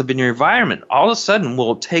sounds of your environment all of a sudden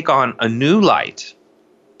will take on a new light.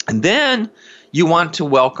 And then you want to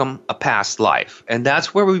welcome a past life. And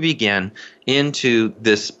that's where we begin into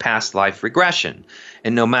this past life regression.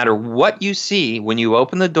 And no matter what you see when you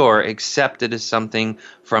open the door, accept it as something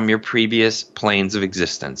from your previous planes of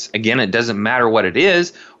existence. Again, it doesn't matter what it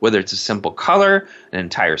is, whether it's a simple color, an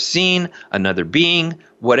entire scene, another being,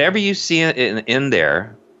 whatever you see in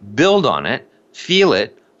there, build on it, feel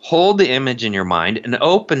it, hold the image in your mind, and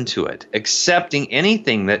open to it, accepting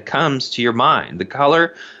anything that comes to your mind. The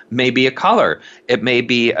color may be a color. It may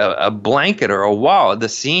be a blanket or a wall. The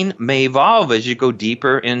scene may evolve as you go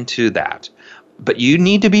deeper into that. But you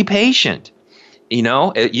need to be patient.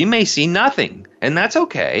 You may see nothing, and that's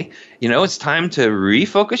okay. It's time to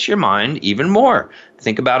refocus your mind even more.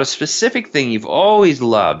 Think about a specific thing you've always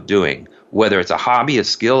loved doing, whether it's a hobby, a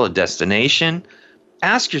skill, a destination.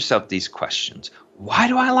 Ask yourself these questions. Why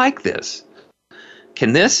do I like this?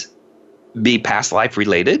 Can this be past life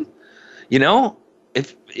related?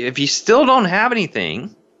 If you still don't have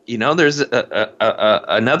anything, there's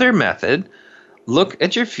another method. Look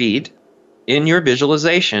at your feet in your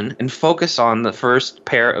visualization and focus on the first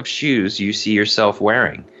pair of shoes you see yourself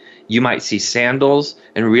wearing. You might see sandals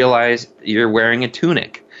and realize you're wearing a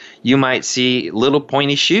tunic. You might see little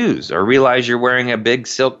pointy shoes or realize you're wearing a big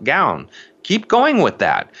silk gown. Keep going with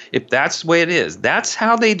that. If that's the way it is, that's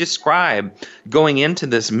how they describe going into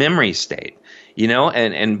this memory state,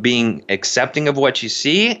 and being accepting of what you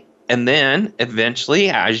see. And then eventually,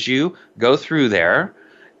 as you go through there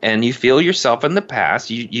and you feel yourself in the past,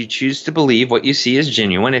 you choose to believe what you see is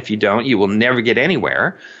genuine. If you don't, you will never get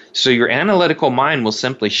anywhere. So your analytical mind will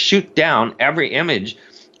simply shoot down every image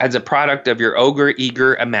as a product of your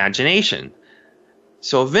eager imagination.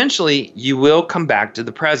 So eventually, you will come back to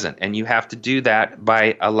the present, and you have to do that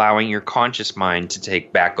by allowing your conscious mind to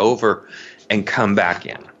take back over and come back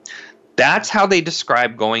in. That's how they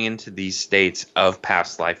describe going into these states of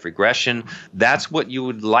past life regression. That's what you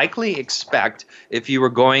would likely expect if you were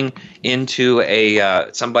going into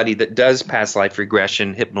somebody that does past life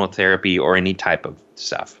regression, hypnotherapy, or any type of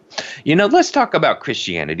stuff. Let's talk about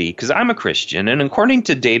Christianity, because I'm a Christian, and according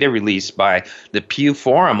to data released by the Pew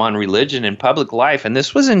Forum on Religion and Public Life, and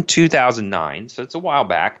this was in 2009, so it's a while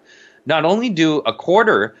back, Not only do a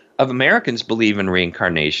quarter of Americans believe in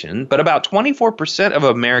reincarnation, but about 24% of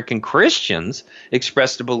American Christians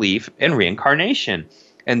expressed a belief in reincarnation.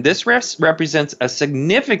 And this represents a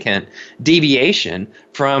significant deviation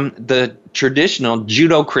from the traditional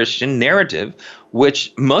Judeo-Christian narrative,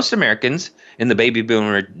 which most Americans in the baby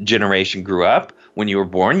boomer generation grew up. When you were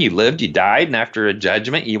born, you lived, you died, and after a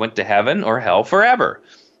judgment, you went to heaven or hell forever.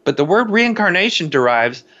 But the word reincarnation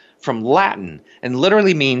derives from Latin and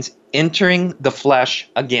literally means entering the flesh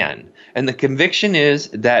again. And the conviction is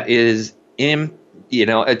that it's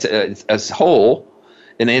a whole,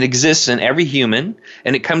 and it exists in every human,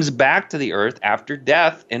 and it comes back to the earth after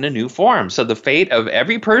death in a new form. So the fate of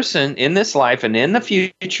every person in this life and in the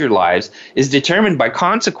future lives is determined by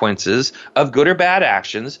consequences of good or bad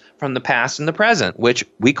actions from the past and the present, which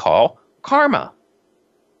we call karma.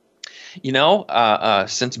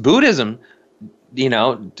 Since Buddhism,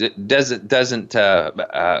 doesn't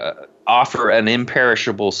offer an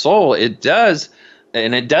imperishable soul, it does.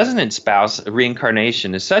 And it doesn't espouse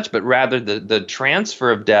reincarnation as such, but rather the transfer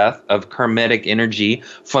of death of karmic energy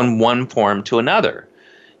from one form to another.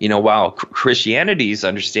 While Christianity's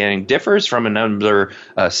understanding differs from a number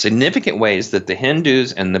of significant ways that the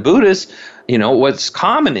Hindus and the Buddhists, what's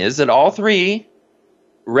common is that all three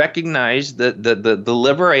recognize the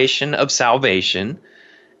liberation of salvation,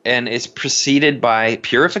 and is preceded by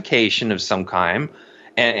purification of some kind.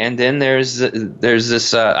 And then there's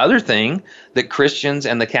this other thing that Christians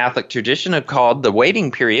and the Catholic tradition have called the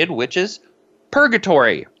waiting period, which is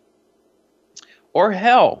purgatory or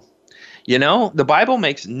hell. The Bible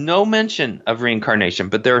makes no mention of reincarnation,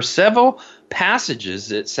 but there are several passages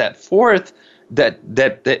that set forth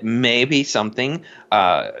that may be something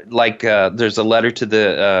like there's a letter to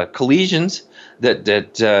the Colossians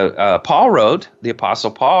that Paul wrote, the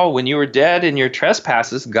Apostle Paul. When you were dead in your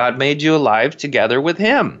trespasses, God made you alive together with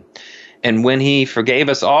him. And when he forgave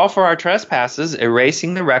us all for our trespasses,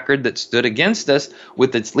 erasing the record that stood against us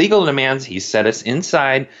with its legal demands, he set us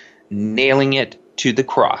inside, nailing it to the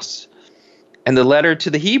cross. And the letter to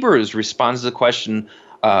the Hebrews responds to the question,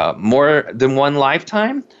 more than one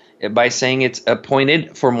lifetime, by saying it's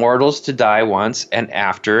appointed for mortals to die once, and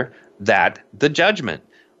after that, the judgment.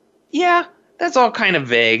 Yeah, that's all kind of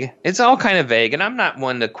vague. It's all kind of vague, and I'm not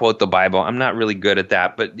one to quote the Bible. I'm not really good at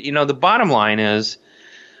that. But, the bottom line is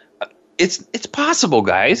it's possible,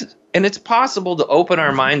 guys, and it's possible to open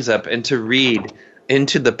our minds up and to read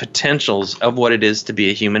into the potentials of what it is to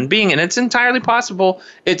be a human being, and it's entirely possible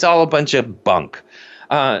it's all a bunch of bunk.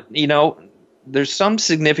 There's some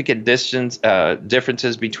significant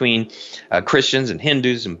differences between Christians and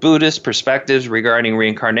Hindus and Buddhist perspectives regarding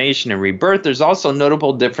reincarnation and rebirth. There's also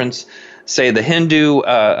notable difference, say, the Hindu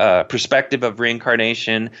perspective of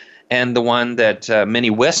reincarnation and the one that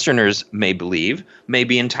many Westerners may believe may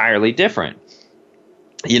be entirely different.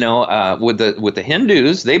 With the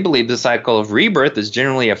Hindus, they believe the cycle of rebirth is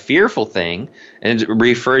generally a fearful thing and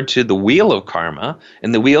referred to the wheel of karma.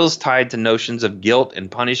 And the wheel is tied to notions of guilt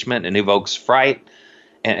and punishment and evokes fright.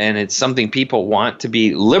 And it's something people want to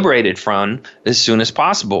be liberated from as soon as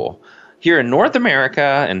possible. Here in North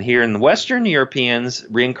America and here in the Western Europeans,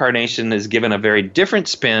 reincarnation is given a very different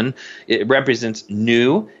spin. It represents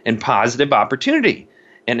new and positive opportunity.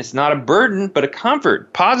 And it's not a burden, but a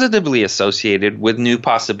comfort, positively associated with new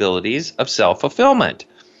possibilities of self-fulfillment.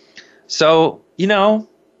 So,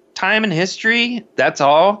 time and history, that's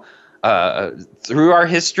all. Through our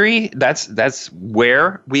history, that's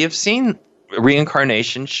where we have seen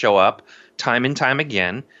reincarnation show up time and time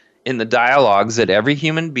again in the dialogues that every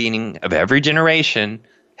human being of every generation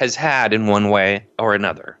has had in one way or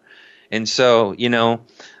another. And so,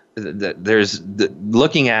 there's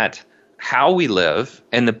looking at how we live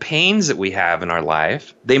and the pains that we have in our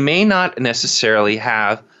life, they may not necessarily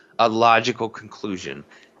have a logical conclusion.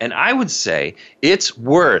 And I would say it's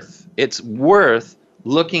worth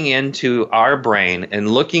looking into our brain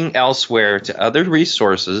and looking elsewhere to other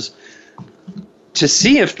resources to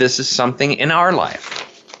see if this is something in our life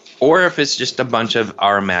or if it's just a bunch of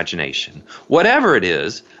our imagination. Whatever it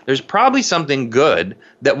is, there's probably something good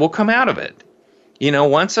that will come out of it.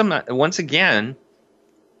 Once again,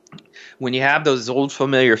 when you have those old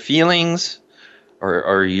familiar feelings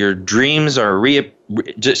or your dreams are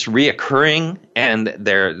just reoccurring and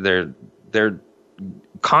they're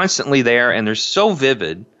constantly there and they're so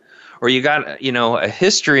vivid, or you got a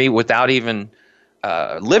history without even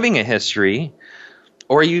living a history,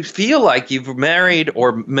 or you feel like you've married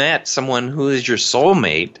or met someone who is your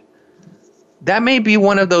soulmate, that may be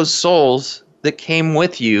one of those souls that came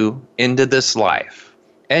with you into this life.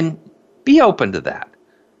 And be open to that.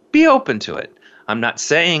 Be open to it. I'm not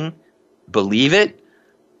saying believe it,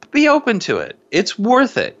 be open to it. It's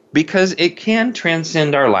worth it because it can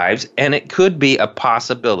transcend our lives and it could be a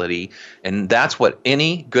possibility. And that's what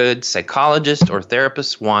any good psychologist or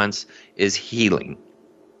therapist wants, is healing.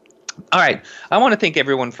 All right. I want to thank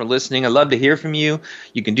everyone for listening. I'd love to hear from you.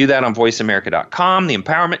 You can do that on voiceamerica.com, the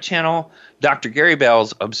Empowerment Channel, Dr. Gary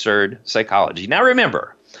Bell's Absurd Psychology. Now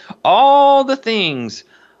remember, all the things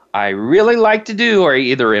I really like to do are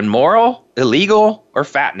either immoral, illegal, or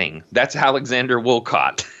fattening. That's Alexander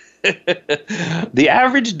Woollcott. The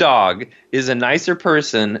average dog is a nicer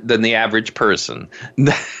person than the average person.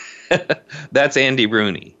 That's Andy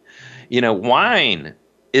Rooney. Wine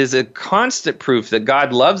is a constant proof that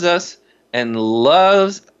God loves us and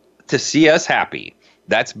loves to see us happy.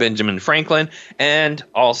 That's Benjamin Franklin. And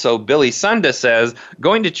also Billy Sunday says,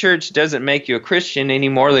 going to church doesn't make you a Christian any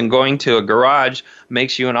more than going to a garage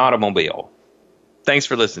makes you an automobile. Thanks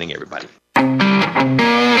for listening, everybody.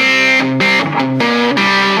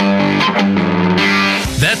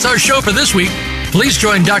 That's our show for this week. Please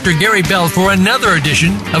join Dr. Gary Bell for another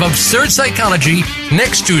edition of Absurd Psychology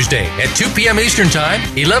next Tuesday at 2 p.m. Eastern Time,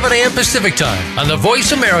 11 a.m. Pacific Time on the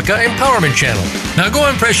Voice America Empowerment Channel. Now go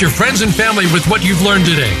impress your friends and family with what you've learned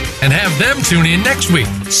today and have them tune in next week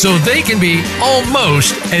so they can be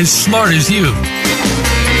almost as smart as you.